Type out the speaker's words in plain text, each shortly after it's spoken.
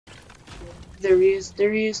There he is,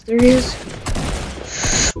 there he is, there he is.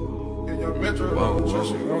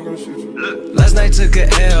 Last night took a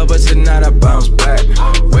L, but tonight I bounced back.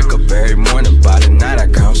 Wake up every morning, by the night I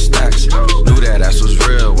count stacks. Knew that ass was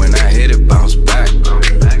real when I hit it, bounce back.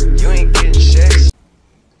 You ain't getting shit.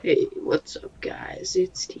 Hey, what's up guys?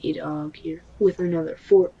 It's T-Dog here with another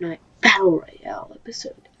Fortnite Battle Royale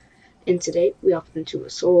episode. And today we hopped into a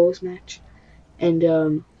solos match.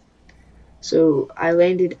 And so I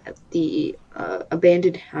landed at the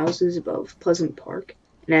abandoned houses above Pleasant Park.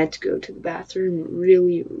 And I had to go to the bathroom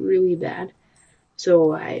really bad.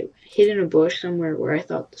 So I hid in a bush somewhere where I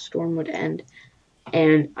thought the storm would end.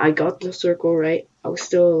 And I got the circle right. I was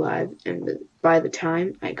still alive. And by the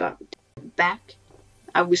time I got back,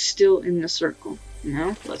 I was still in the circle.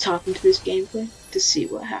 Now, let's hop into this gameplay to see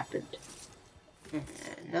what happened.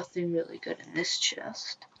 Nothing really good in this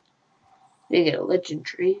chest. They get a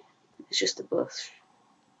legendary. It's just a bush.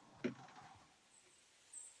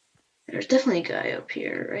 There's definitely a guy up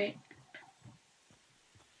here, right?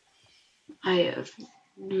 I have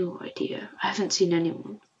no idea. I haven't seen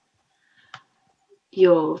anyone.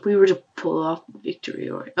 Yo, if we were to pull off the victory,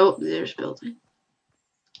 or oh, there's a building.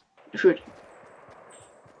 If we were to...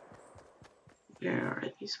 Where are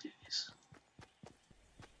these guys?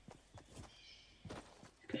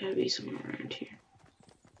 Gotta be somewhere around here.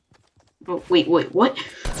 Oh, wait, what?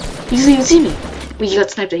 He doesn't even see me! Wait, he got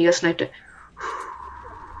sniped at,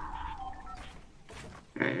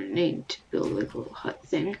 I need to build like a little hut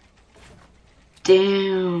thing.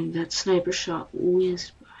 Damn, that sniper shot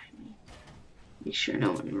whizzed by me. Make sure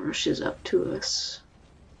no one rushes up to us.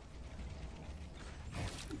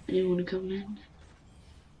 Anyone coming in?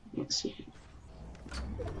 Let's see.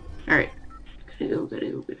 Alright. Gotta go.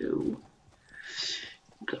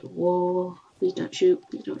 Got a wall. Please don't shoot.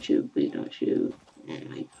 Oh my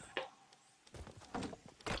god.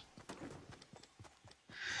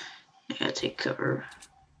 I gotta take cover.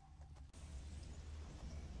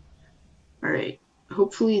 Alright.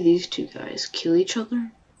 Hopefully these two guys kill each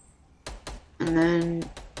other. And then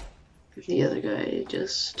the other guy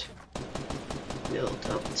just built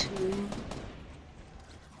up to him.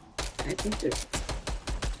 I think they're...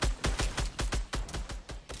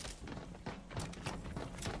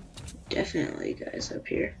 definitely guys up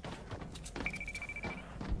here.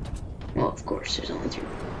 Well, of course, there's only 3.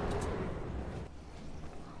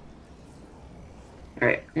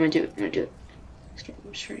 Alright, I'm gonna do it.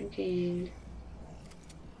 Storm shrinking.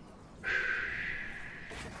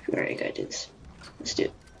 Alright, gotta do this. Let's do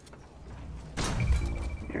it.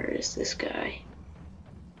 Where is this guy?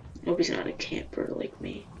 I hope he's not a camper like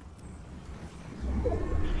me.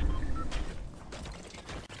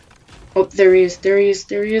 Oh, there he is.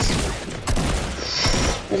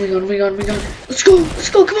 Oh my god. Let's go,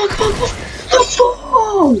 come on.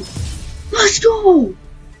 Let's go!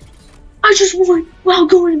 I just won while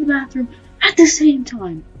going to the bathroom at the same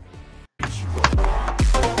time.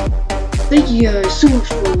 Thank you guys so much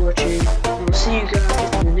for watching. I'll see you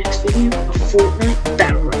guys in the next video of Fortnite.